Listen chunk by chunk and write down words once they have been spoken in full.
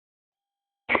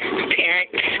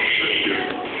parents.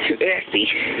 Let's see.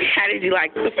 How did you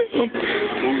like the film?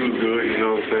 Movie was good, you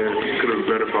know what I'm saying? Could have been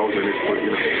better if I was in it, but,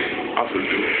 you know, I feel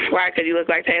good. Why? Because you look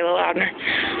like Taylor Lautner,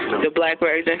 No. the black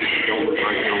version. Don't look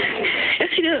like him.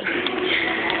 Yes, you do.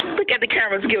 Look at the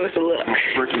cameras. Give us a look. I'm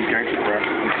freaking gangster, bro.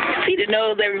 See the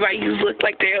nose? Everybody used to look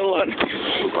like Taylor Lautner.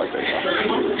 Look like that.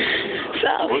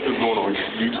 So. What's this going on?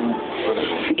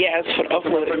 YouTube? Yeah, it's for the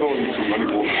uploader. It's on YouTube. Let me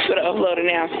go. It's for the uploader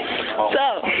now. So,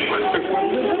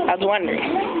 I was wondering,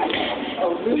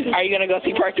 are you going to go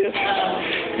see part 2?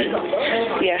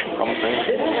 Yeah.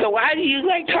 So why do you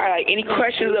like Twilight? Any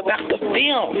questions about the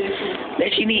film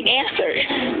that you need answered?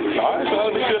 I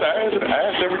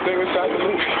asked everything inside the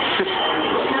movie.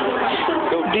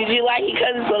 Did you like it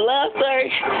because it's a love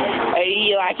story? Or do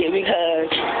you like it because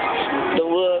the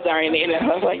wolves are in it and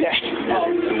stuff like that?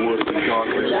 The woods and dark.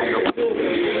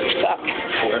 So,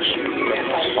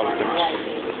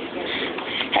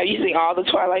 have you seen all the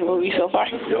Twilight movies so far?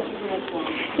 Yep.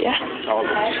 Yeah. All of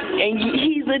them. And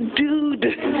he's a dude.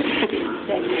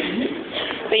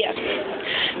 But yeah,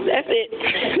 that's it.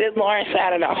 This is Lauren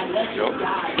signing off.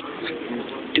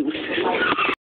 Yep. Deuces.